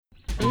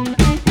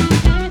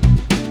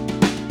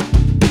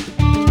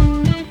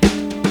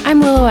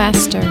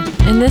Esther,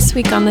 and this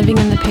week on Living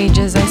in the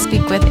Pages, I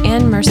speak with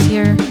Anne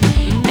Mercier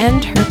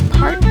and her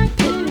part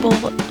pit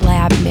bull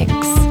lab mix,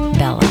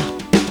 Bella.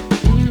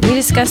 We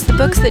discuss the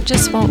books that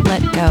just won't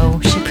let go.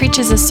 She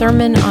preaches a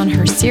sermon on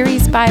her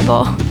series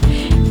Bible,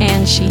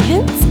 and she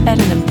hints at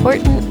an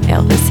important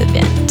Elvis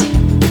event.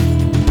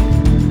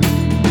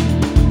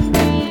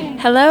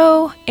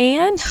 Hello,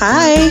 Anne.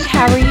 Hi.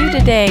 How are you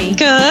today?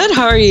 Good.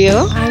 How are you?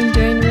 I'm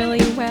doing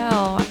really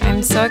well.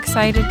 I'm so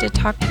excited to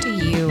talk to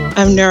you.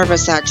 I'm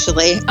nervous,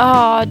 actually.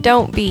 Oh,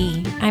 don't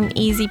be. I'm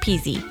easy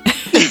peasy.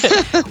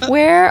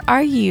 Where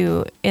are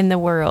you in the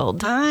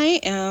world?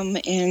 I am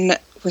in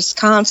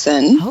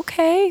Wisconsin.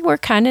 Okay, we're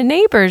kind of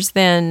neighbors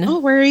then. Oh,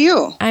 where are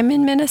you? I'm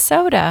in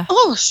Minnesota.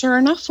 Oh, sure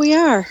enough, we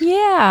are.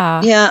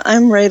 Yeah. Yeah,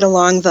 I'm right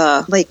along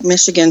the Lake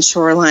Michigan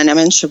shoreline. I'm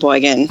in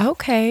Sheboygan.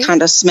 Okay.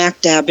 Kind of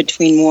smack dab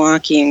between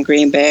Milwaukee and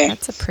Green Bay.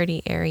 That's a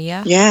pretty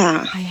area.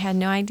 Yeah. I had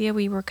no idea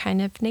we were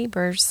kind of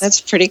neighbors.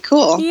 That's pretty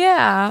cool.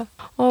 Yeah.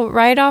 Well,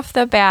 right off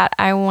the bat,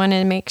 I want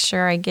to make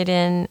sure I get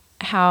in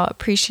how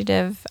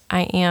appreciative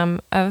I am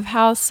of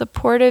how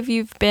supportive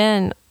you've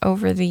been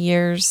over the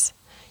years.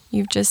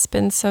 You've just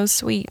been so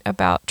sweet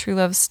about True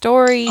Love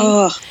Story.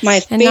 Oh, my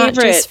and favorite. not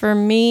just for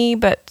me,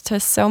 but to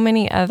so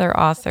many other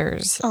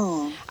authors.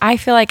 Oh. I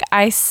feel like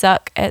I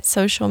suck at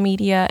social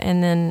media,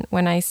 and then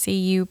when I see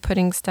you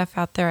putting stuff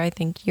out there, I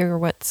think you're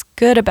what's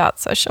good about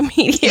social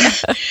media.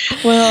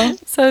 Well,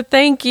 so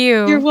thank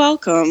you. You're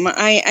welcome.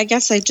 I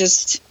guess I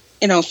just,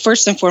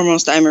 first and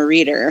foremost, I'm a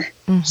reader.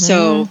 Mm-hmm.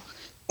 So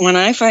when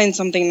I find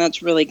something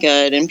that's really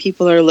good and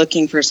people are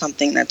looking for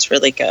something that's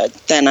really good,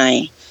 then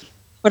I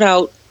put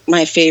out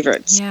my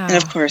favorites. Yeah. And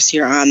of course,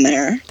 you're on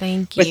there.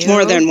 Thank you. With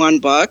more than one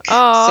book.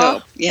 Oh,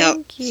 so, yeah.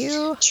 Thank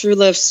you. True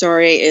Love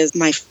Story is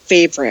my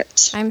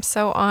favorite. I'm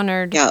so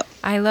honored. Yeah.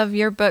 I love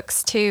your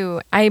books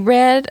too. I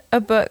read a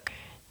book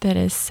that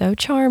is so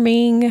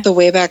charming. The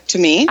Way Back to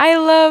Me. I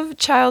love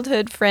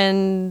childhood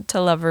friend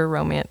to lover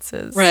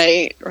romances.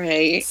 Right.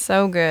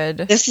 So good.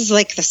 This is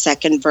like the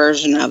second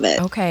version of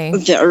it. Okay.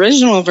 The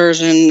original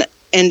version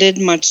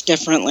ended much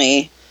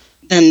differently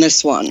than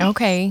this one.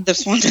 Okay.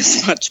 This one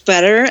is much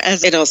better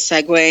as it'll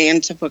segue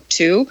into book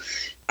 2.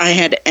 I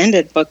had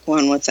ended book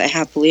 1 with a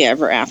happily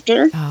ever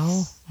after.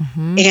 Oh.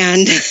 Mm-hmm.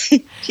 And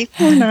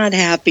people are not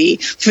happy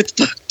with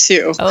book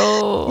 2.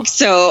 Oh.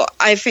 So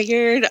I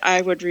figured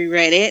I would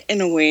rewrite it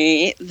in a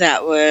way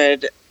that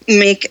would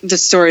make the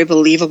story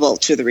believable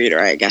to the reader,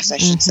 I guess I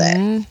should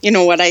say.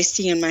 What I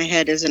see in my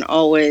head isn't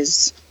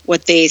always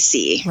what they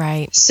see.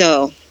 Right.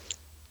 So,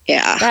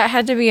 yeah. That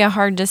had to be a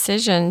hard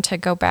decision to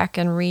go back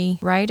and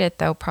rewrite it,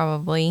 though,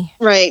 probably.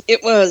 Right.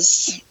 It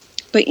was.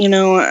 But,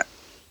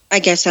 I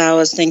guess I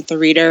always think the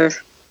reader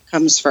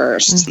comes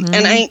first. Mm-hmm.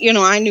 And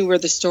I knew where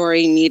the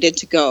story needed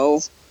to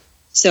go.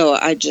 So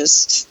I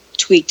just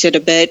tweaked it a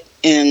bit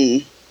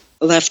and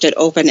left it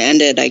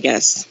open-ended, I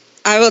guess.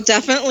 I will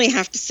definitely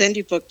have to send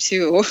you book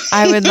 2.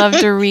 I would love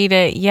to read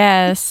it,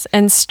 yes.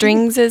 And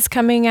Strings is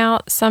coming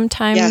out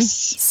sometime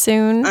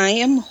soon. I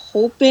am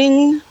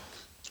hoping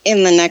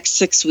in the next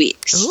 6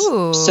 weeks.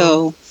 Ooh,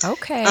 so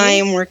okay. I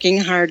am working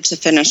hard to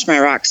finish my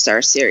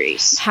Rockstar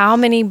series. How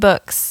many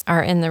books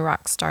are in the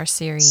Rockstar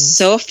series?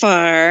 So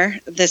far,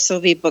 this will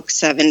be book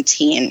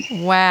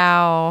 17.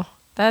 Wow.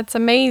 That's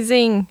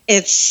amazing.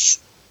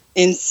 It's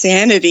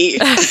insanity.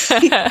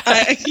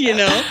 I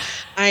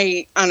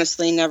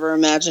honestly never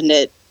imagined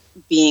it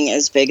being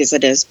as big as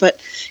it is. But,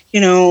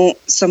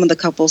 some of the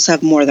couples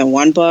have more than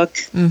one book.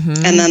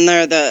 Mm-hmm. And then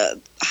there are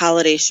the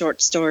holiday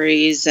short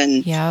stories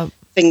and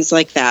things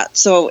like that.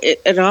 So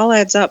it all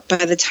adds up. By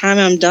the time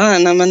I'm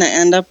done, I'm going to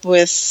end up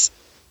with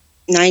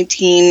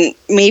 19,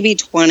 maybe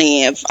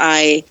 20 if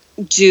I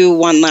do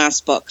one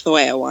last book the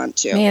way I want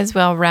to. May as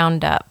well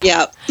round up.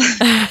 Yep.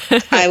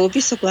 I will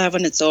be so glad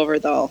when it's over,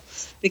 though,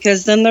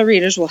 because then the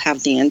readers will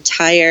have the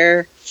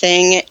entire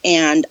thing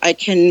and I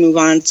can move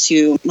on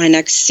to my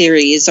next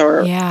series.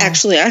 Or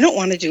actually, I don't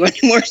want to do any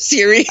more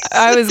series.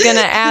 I was going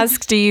to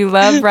ask, do you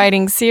love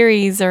writing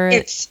series? Or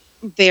It's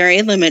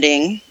very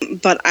limiting,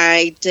 but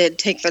I did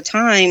take the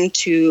time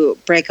to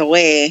break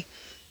away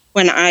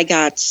when I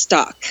got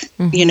stuck.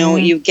 Mm-hmm.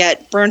 You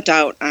get burnt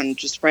out on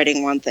just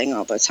writing one thing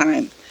all the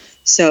time.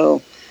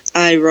 So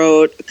I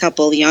wrote a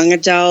couple young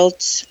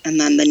adult and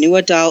then the new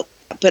adult,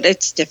 but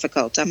it's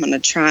difficult. I'm going to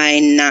try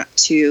not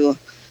to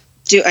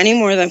do any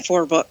more than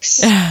 4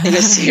 books in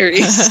a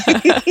series.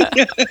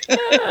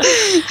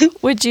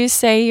 Would you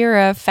say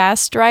you're a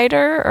fast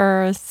writer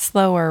or a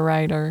slower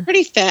writer?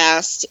 Pretty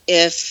fast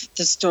if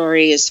the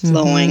story is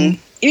flowing.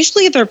 Mm-hmm.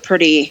 Usually they're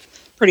pretty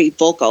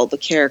vocal, the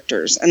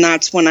characters, and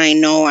that's when I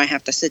know I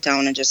have to sit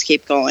down and just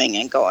keep going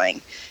and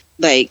going.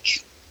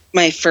 Like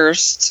my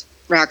first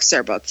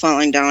Rockstar book,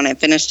 Falling Down, I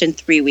finished in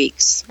 3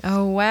 weeks.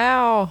 Oh,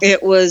 wow.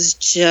 It was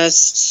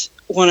just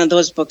one of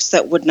those books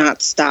that would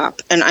not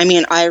stop. And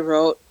I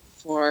wrote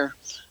for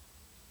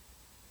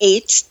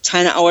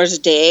 8-10 hours a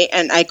day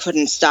and I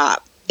couldn't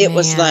stop. It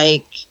was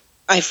like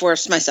I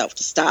forced myself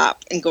to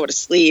stop and go to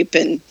sleep.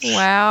 And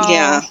wow.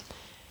 Yeah.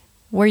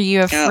 Were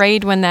you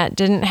afraid when that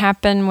didn't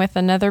happen with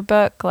another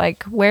book?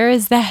 Like, where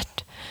is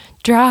that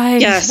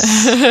drive.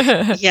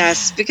 Yes.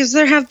 Yes, because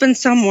there have been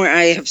some where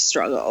I have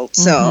struggled.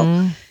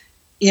 So,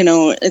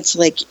 it's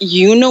like,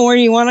 where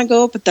you want to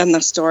go, but then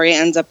the story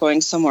ends up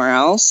going somewhere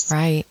else.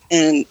 Right.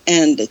 And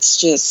it's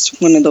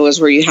just one of those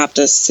where you have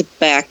to sit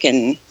back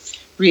and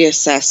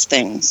reassess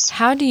things.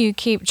 How do you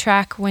keep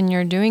track when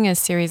you're doing a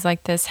series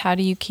like this? How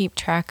do you keep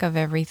track of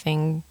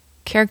everything?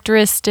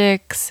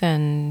 Characteristics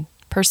and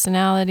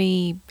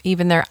personality,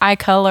 even their eye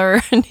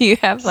color? Do you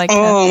have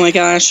my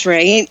gosh,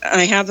 right?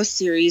 I have a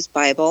series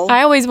Bible.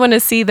 I always want to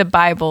see the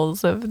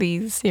Bibles of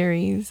these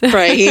series.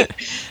 Right.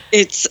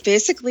 It's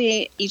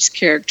basically each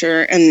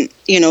character and,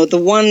 the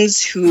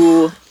ones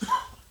who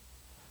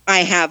I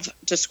have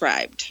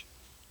described.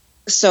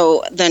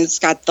 So then it's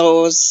got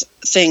those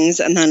things,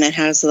 and then it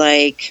has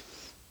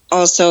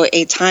also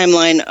a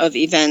timeline of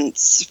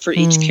events for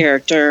each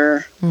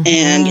character,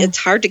 and it's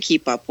hard to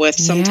keep up with.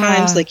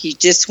 Sometimes you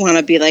just want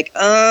to be like,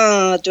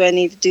 oh, do I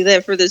need to do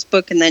that for this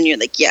book? And then you're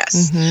like,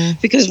 yes,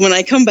 because when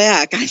I come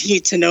back, I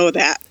need to know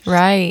that.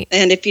 Right.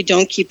 And if you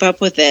don't keep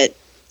up with it,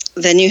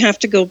 then you have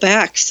to go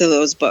back to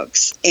those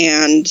books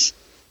and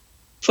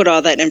put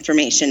all that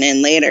information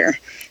in later.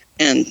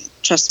 And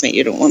trust me,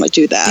 you don't want to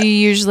do that. Do you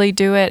usually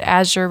do it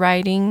as you're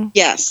writing?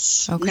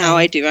 Yes. Okay. Now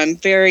I do. I'm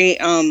very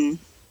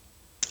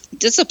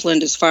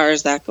disciplined as far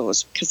as that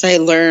goes, because I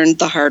learned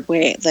the hard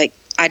way.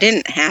 I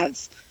didn't have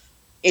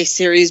a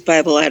series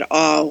Bible at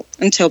all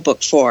until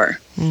book 4.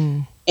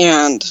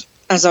 And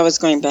as I was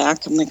going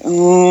back, I'm like,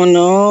 oh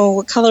no,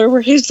 what color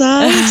were his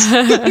eyes?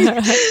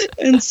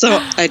 And so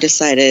I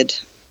decided,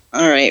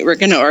 all right, we're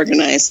going to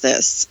organize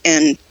this.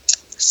 And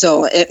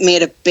so it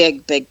made a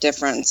big, big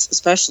difference,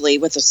 especially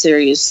with a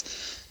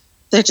series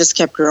that just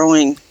kept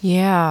growing.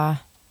 Yeah.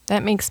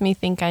 That makes me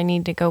think I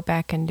need to go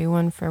back and do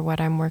one for what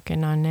I'm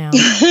working on now.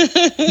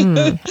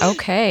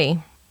 Okay.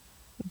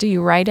 Do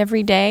you write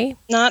every day?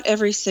 Not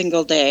every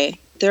single day.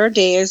 There are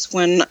days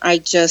when I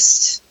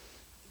just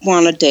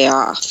want a day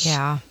off.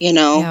 Yeah.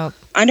 Yep.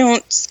 I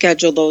don't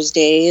schedule those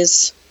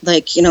days.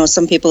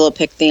 Some people will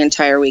pick the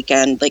entire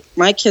weekend.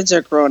 My kids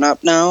are grown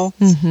up now,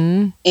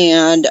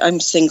 and I'm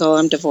single,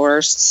 I'm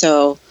divorced,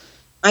 so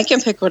I can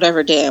pick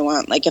whatever day I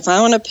want. If I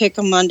want to pick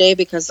a Monday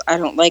because I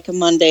don't like a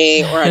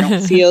Monday, or I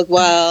don't feel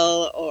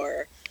well,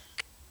 or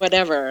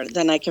whatever,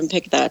 then I can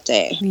pick that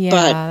day. Yeah,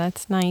 but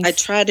that's nice. I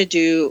try to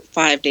do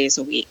 5 days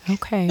a week,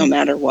 no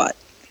matter what.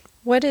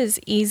 What is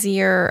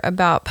easier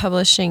about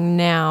publishing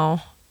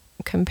now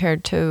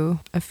compared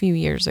to a few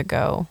years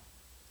ago?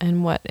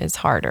 And what is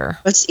harder?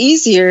 What's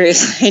easier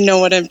is I know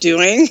what I'm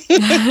doing.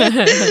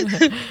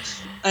 I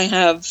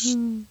have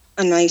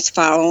a nice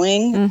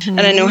following, and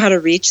I know how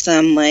to reach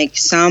them.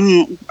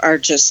 Some are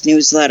just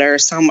newsletter,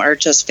 some are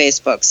just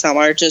Facebook, some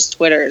are just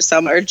Twitter,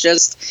 some are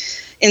just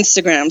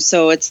Instagram.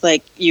 So it's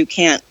you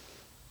can't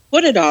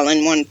put it all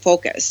in one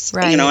focus,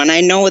 right. And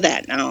I know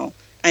that now.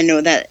 I know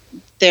that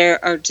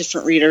there are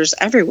different readers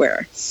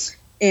everywhere.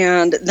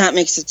 And that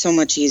makes it so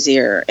much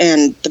easier.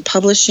 And the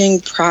publishing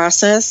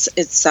process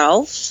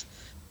itself,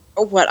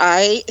 what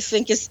I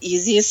think is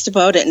easiest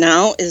about it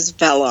now is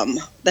Vellum,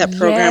 that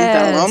program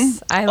Vellum.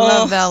 I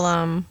love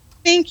Vellum.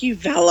 Thank you,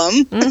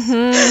 Vellum.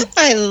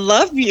 I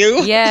love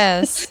you.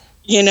 Yes.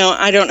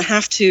 I don't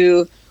have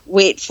to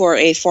wait for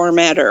a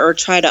formatter or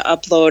try to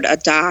upload a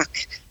doc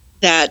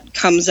that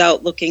comes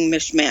out looking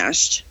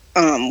mishmashed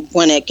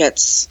when it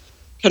gets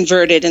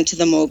converted into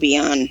the Mobi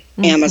on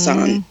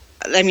Amazon.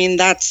 I mean,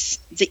 that's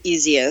the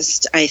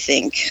easiest, I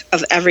think,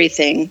 of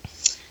everything.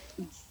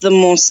 The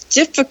most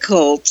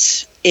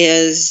difficult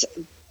is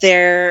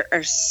there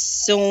are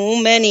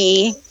so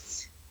many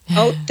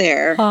out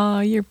there. Oh,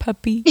 your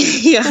puppy.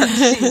 Yeah.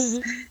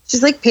 She's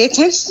pay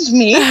attention to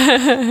me.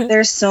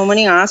 There's so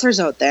many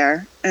authors out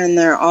there, and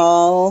they're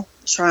all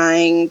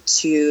trying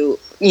to,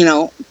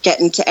 get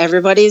into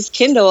everybody's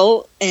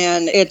Kindle,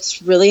 and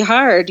it's really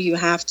hard. You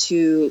have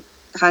to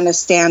kind of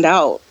stand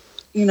out,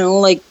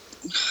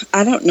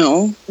 I don't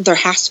know. There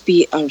has to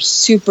be a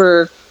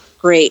super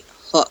great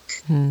hook.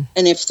 And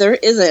if there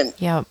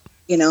isn't,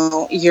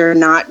 you're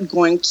not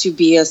going to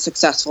be as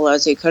successful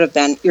as you could have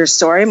been. Your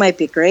story might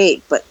be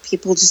great, but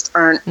people just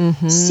aren't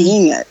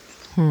seeing it.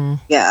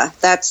 Yeah,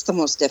 that's the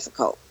most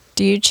difficult.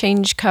 Do you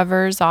change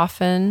covers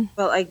often?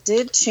 Well, I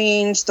did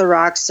change the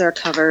Rockstar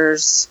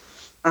covers.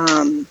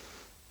 I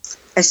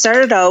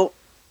started out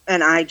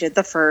and I did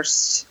the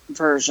first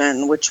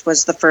version, which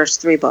was the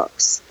first 3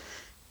 books.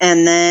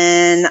 And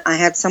then I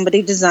had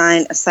somebody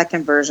design a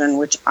second version,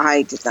 which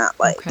I did not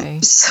like.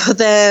 Okay. So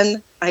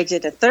then I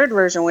did a third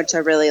version, which I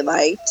really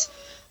liked.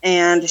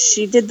 And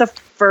she did the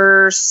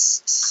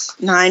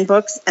first 9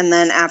 books. And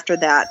then after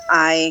that,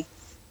 I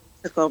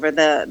took over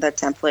the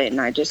template, and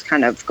I just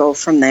kind of go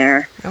from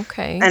there.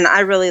 Okay. And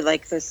I really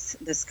like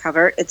this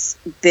cover. It's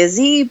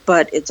busy,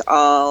 but it's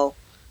all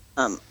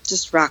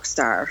just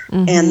Rockstar.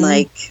 And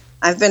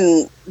I've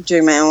been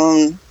doing my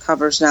own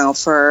covers now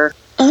for,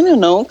 I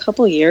don't know, a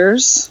couple of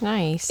years.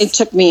 Nice. It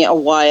took me a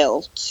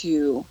while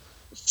to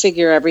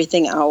figure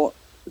everything out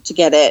to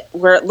get it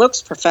where it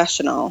looks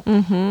professional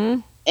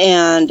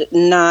and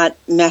not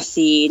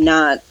messy,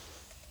 not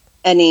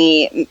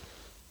any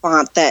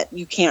font that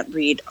you can't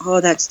read. Oh,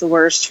 that's the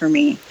worst for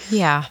me.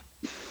 Yeah.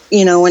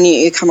 When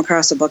you come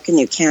across a book and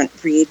you can't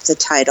read the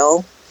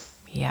title.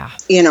 Yeah.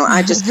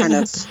 I just kind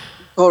of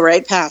go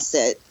right past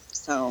it.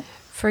 So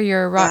for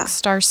your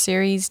Rockstar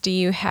series, do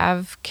you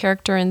have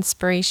character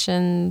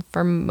inspiration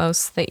for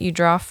most that you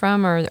draw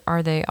from, or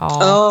are they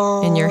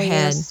all in your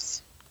head?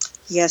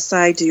 Yes,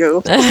 I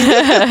do.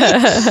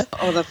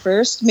 The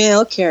first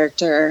male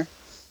character,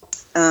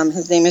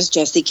 his name is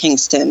Jesse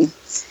Kingston.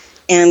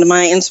 And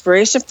my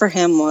inspiration for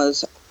him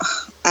was,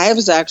 I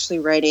was actually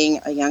writing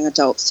a young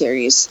adult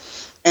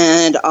series.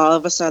 And all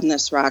of a sudden,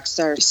 this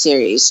Rockstar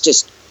series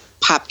just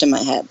popped in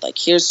my head. Like,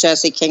 here's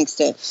Jesse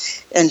Kingston,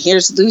 and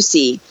here's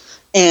Lucy.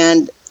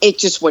 And it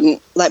just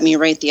wouldn't let me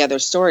write the other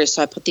story.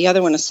 So I put the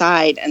other one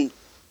aside and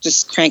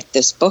just cranked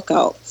this book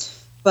out.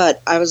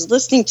 But I was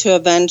listening to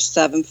Avenged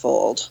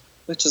Sevenfold,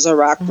 which is a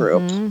rock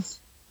group. Mm-hmm.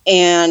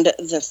 And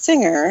the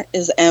singer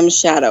is M.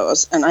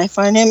 Shadows, and I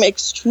find him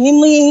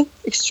extremely,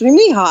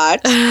 extremely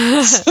hot.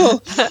 So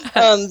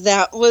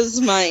that was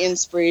my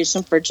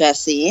inspiration for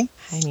Jesse.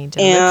 I need to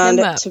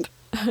look him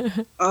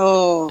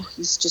up.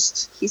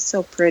 He's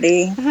so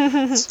pretty.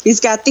 He's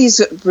got these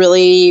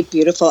really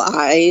beautiful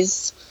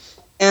eyes,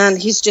 and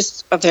he's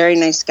just a very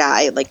nice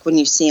guy. Like when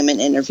you see him in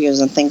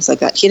interviews and things like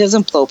that, he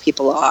doesn't blow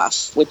people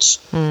off, which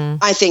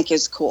I think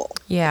is cool.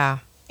 Yeah.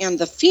 And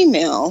the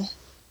female,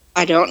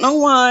 I don't know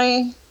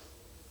why,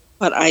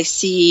 but I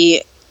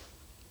see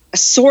a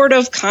sort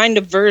of kind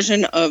of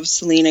version of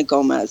Selena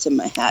Gomez in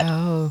my head.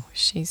 Oh,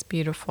 she's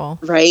beautiful.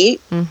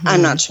 Right? Mm-hmm.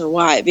 I'm not sure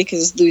why,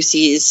 because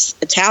Lucy's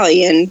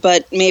Italian,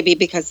 but maybe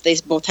because they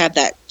both have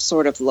that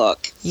sort of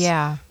look.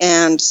 Yeah.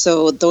 And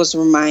so those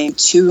were my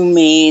two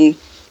main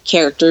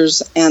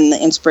characters and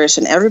the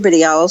inspiration.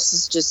 Everybody else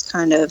is just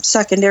kind of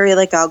secondary.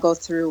 Like I'll go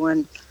through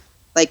and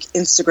like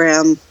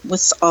Instagram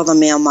with all the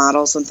male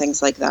models and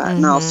things like that. Mm-hmm.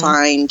 And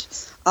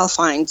I'll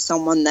find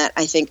someone that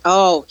I think,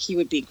 he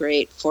would be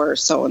great for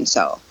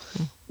so-and-so.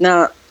 Mm-hmm.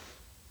 Now,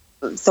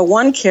 the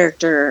one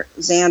character,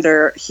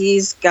 Xander,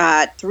 he's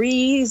got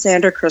 3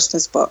 Xander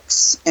Christmas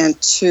books and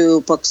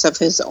 2 books of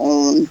his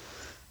own.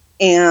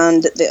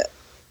 And the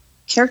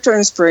character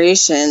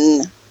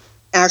inspiration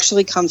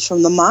actually comes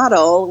from the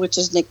model, which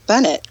is Nick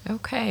Bennett.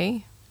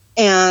 Okay.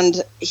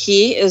 And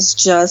he is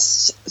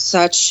just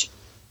such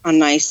a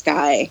nice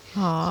guy.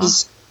 Aww.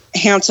 He's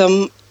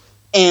handsome,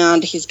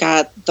 and he's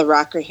got the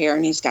rocker hair,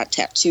 and he's got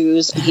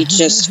tattoos, and he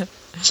just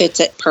fits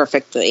it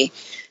perfectly.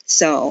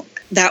 So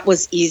that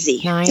was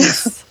easy.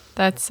 Nice.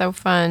 That's so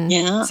fun.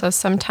 Yeah. So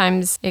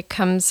sometimes it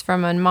comes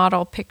from a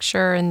model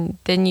picture, and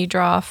then you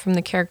draw from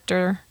the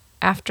character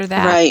after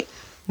that. Right.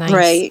 Nice.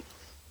 Right.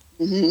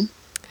 Mm-hmm.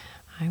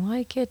 I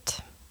like it.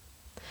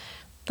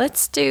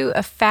 Let's do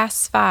a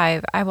fast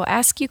 5. I will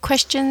ask you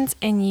questions,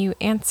 and you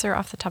answer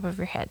off the top of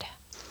your head.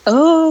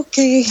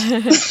 Okay.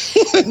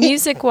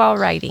 Music while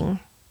writing.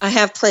 I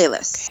have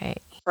playlists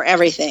for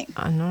everything.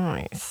 Oh,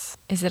 nice.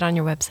 Is it on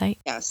your website?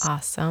 Yes.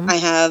 Awesome. I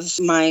have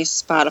my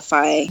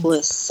Spotify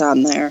lists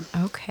on there.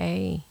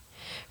 Okay.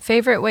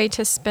 Favorite way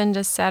to spend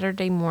a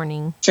Saturday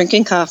morning?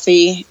 Drinking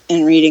coffee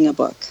and reading a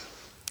book.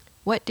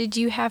 What did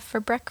you have for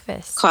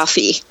breakfast?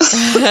 Coffee.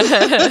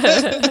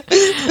 I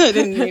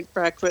didn't eat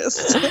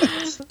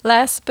breakfast.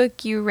 Last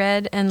book you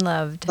read and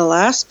loved? The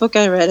last book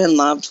I read and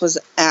loved was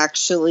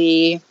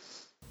actually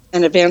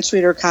an advanced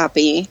reader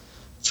copy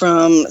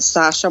from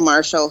Sasha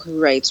Marshall,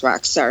 who writes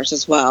Rockstars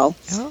as well.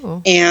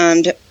 Oh.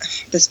 And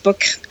this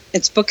book,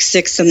 it's book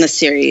 6 in the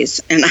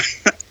series, and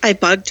I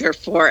bugged her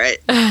for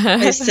it.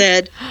 I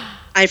said,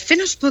 I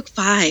finished book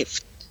 5.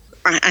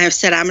 I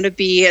said, I'm going to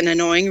be an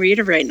annoying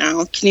reader right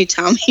now. Can you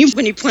tell me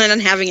when you plan on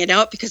having it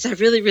out? Because I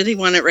really, really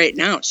want it right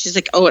now. She's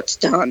like, it's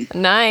done.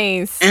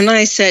 Nice. And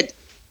I said,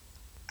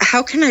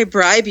 how can I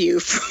bribe you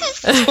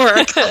for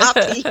a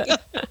copy?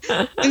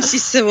 And she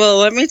said, well,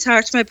 let me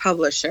talk to my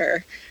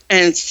publisher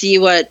and see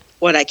what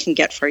I can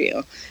get for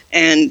you.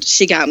 And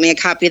she got me a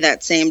copy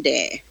that same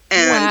day.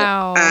 And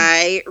wow.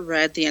 I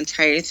read the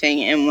entire thing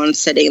in one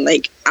sitting.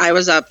 Like, I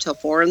was up till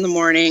 4 a.m.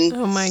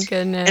 Oh, my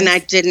goodness. And I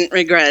didn't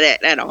regret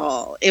it at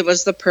all. It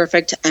was the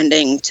perfect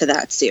ending to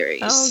that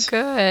series. Oh,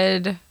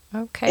 good.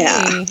 Okay.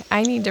 Yeah.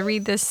 I need to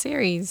read this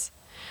series.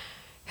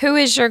 Who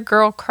is your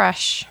girl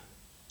crush?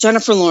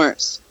 Jennifer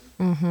Lawrence.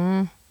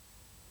 Mm-hmm.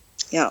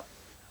 Yeah.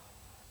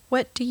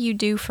 What do you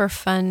do for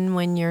fun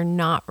when you're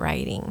not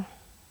writing?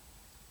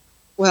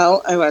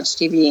 Well, I watch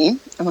TV.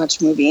 I watch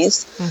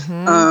movies.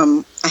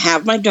 Mm-hmm. I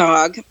have my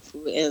dog,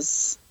 who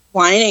is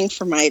whining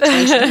for my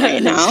attention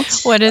right now.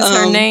 What is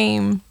her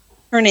name?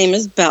 Her name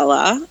is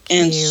Bella,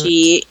 and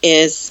she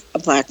is a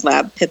Black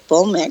Lab Pit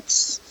Bull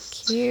mix.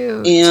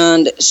 Cute.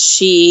 And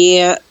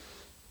she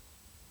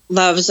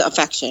loves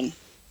affection.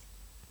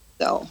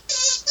 So,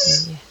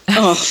 there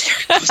goes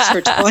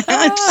her toy.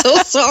 I'm so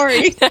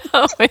sorry.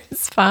 No,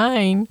 it's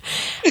fine.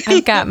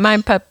 I've got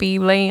my puppy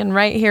laying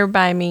right here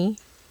by me.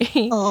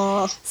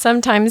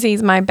 Sometimes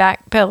he's my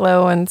back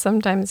pillow, and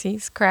sometimes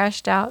he's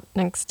crashed out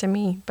next to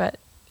me. But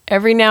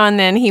every now and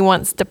then he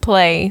wants to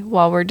play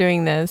while we're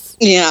doing this.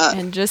 Yeah.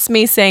 And just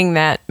me saying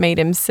that made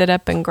him sit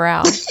up and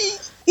growl.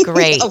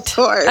 Great. Of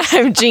course.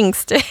 I've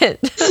jinxed it.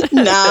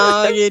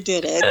 No, you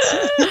didn't.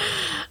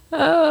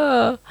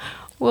 Oh,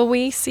 will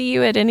we see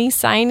you at any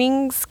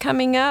signings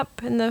coming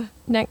up in the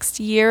next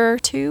year or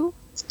two?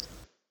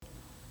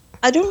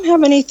 I don't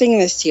have anything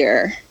this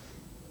year.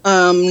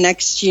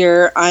 Next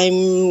year,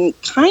 I'm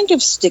kind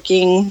of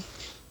sticking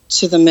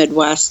to the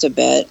Midwest a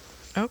bit.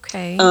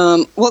 Okay.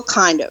 Well,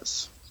 kind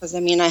of. Because,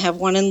 I have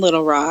one in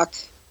Little Rock.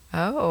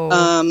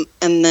 Oh.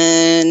 And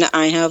then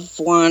I have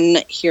one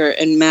here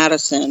in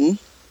Madison.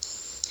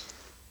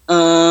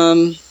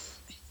 I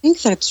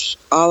think that's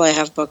all I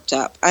have booked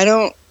up. I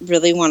don't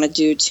really want to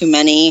do too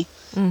many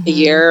a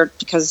year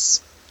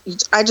because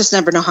I just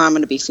never know how I'm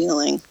going to be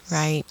feeling.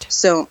 Right.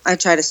 So I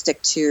try to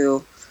stick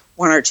to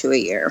 1 or 2 a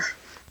year.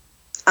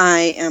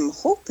 I am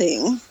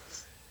hoping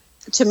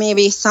to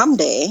maybe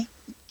someday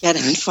get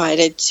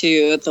invited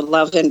to the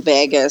Love in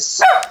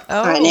Vegas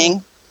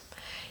signing.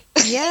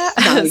 Yeah.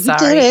 No, you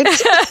Sorry. didn't.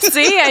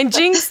 See, I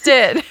jinxed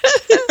it.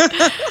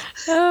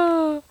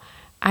 Oh,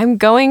 I'm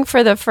going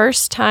for the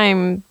first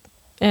time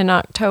in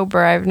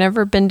October. I've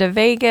never been to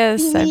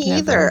Vegas. Me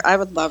either. I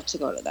would love to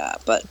go to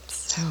that, but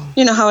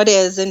you know how it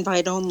is,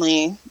 invite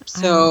only.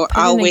 So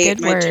I'll wait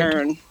my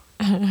turn.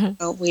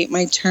 I'll wait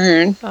my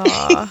turn.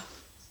 Aw,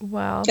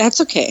 well,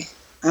 that's okay.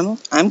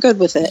 I'm good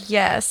with it.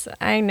 Yes,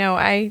 I know.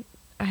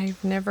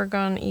 I've never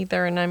gone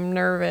either, and I'm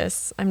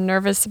nervous. I'm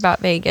nervous about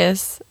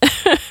Vegas.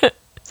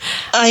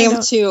 I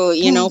am too,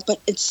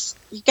 but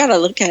you got to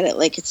look at it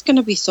like it's going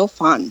to be so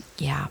fun.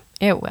 Yeah,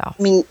 it will.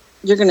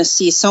 You're going to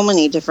see so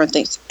many different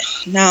things.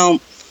 Now,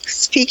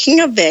 speaking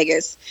of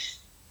Vegas,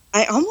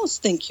 I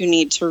almost think you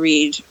need to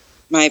read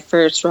my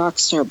first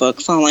Rockstar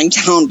book, Falling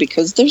Down,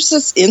 because there's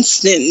this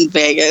incident in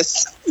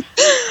Vegas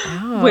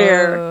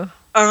where...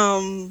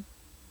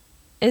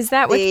 Is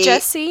that with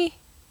Jesse?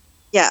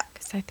 Yeah.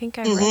 Because I think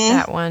I read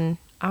that one.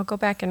 I'll go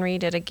back and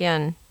read it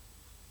again.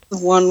 The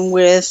one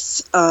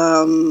with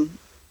the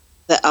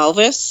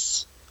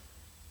Elvis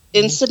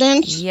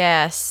incident?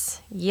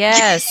 Yes.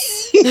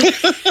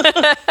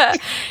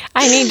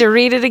 I need to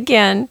read it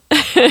again.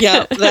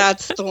 Yeah,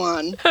 that's the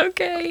one.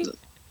 Okay.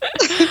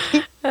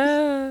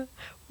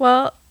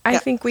 Well, I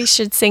think we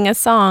should sing a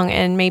song,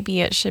 and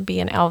maybe it should be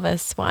an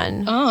Elvis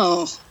one.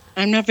 Oh,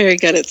 I'm not very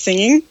good at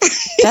singing.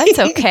 That's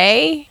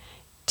okay.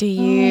 Do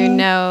you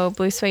know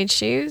Blue Suede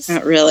Shoes?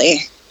 Not really.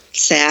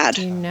 Sad.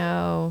 Do you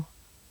know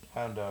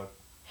Hound Dog?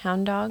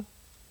 Hound Dog?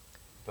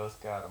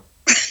 Both got them.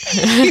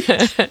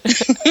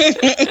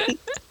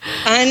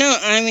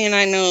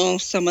 I know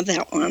some of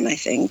that one, I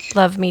think.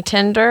 Love Me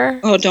Tender?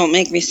 Oh, don't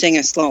make me sing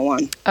a slow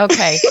one.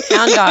 Okay,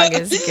 Hound Dog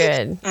is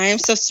good. I am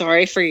so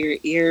sorry for your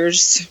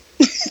ears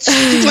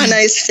when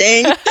I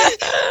sing.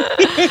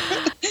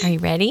 Are you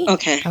ready?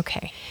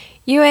 Okay.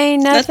 You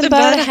ain't nothing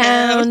but a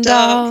hound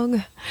dog,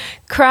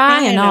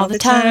 crying all the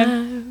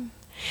time.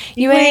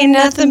 You ain't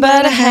nothing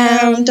but a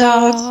hound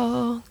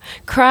dog,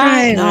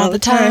 crying all the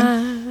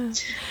time.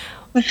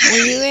 Well,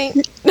 you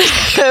ain't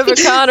ever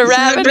caught a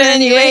rabbit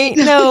and you ain't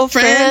no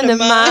friend of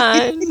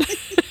mine.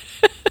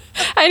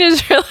 I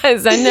just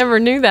realized I never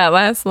knew that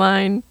last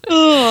line.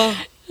 Oh,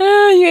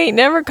 you ain't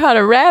never caught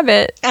a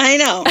rabbit. I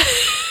know.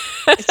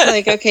 It's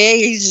like, okay,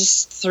 you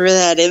just threw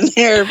that in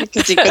there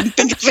because you couldn't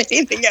think of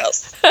anything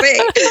else.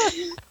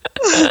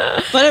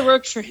 But it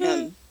worked for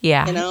him.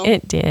 Yeah,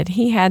 it did.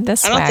 He had the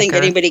swagger. I don't think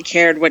anybody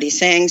cared what he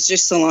sang,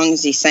 just so long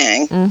as he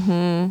sang.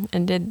 Mm-hmm.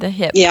 And did the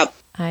hip. Yep.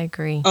 I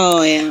agree.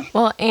 Oh, yeah.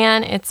 Well,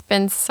 Anne, it's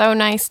been so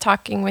nice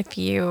talking with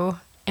you,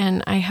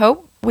 and I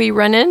hope we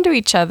run into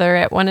each other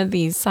at one of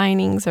these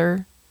signings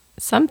or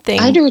something.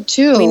 I do,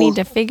 too. We need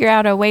to figure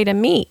out a way to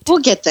meet. We'll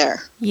get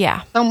there.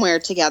 Yeah. Somewhere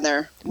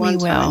together one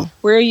we time. will.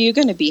 Where are you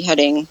going to be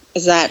heading?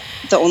 Is that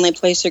the only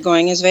place you're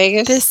going is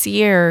Vegas? This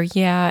year,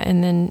 yeah,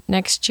 and then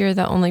next year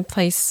the only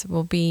place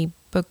will be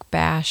Book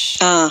Bash.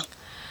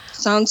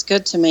 Sounds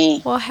good to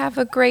me. Well, have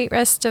a great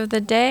rest of the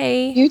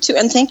day. You too,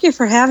 and thank you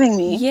for having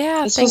me.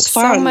 Yeah, this thanks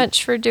so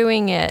much for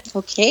doing it.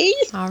 Okay.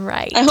 All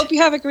right. I hope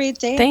you have a great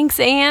day. Thanks,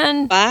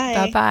 Anne.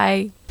 Bye.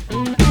 Bye-bye.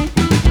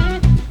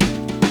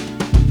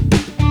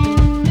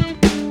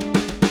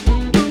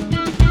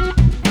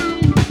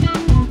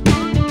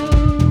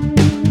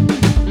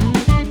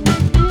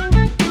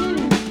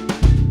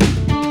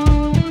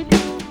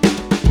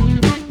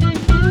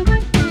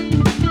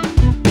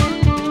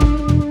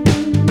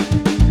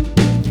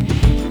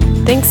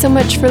 Thanks so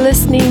much for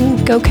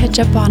listening. Go catch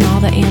up on all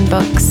the Anne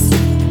books,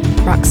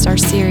 Rockstar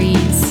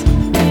series,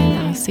 and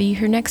I'll see you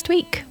here next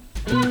week.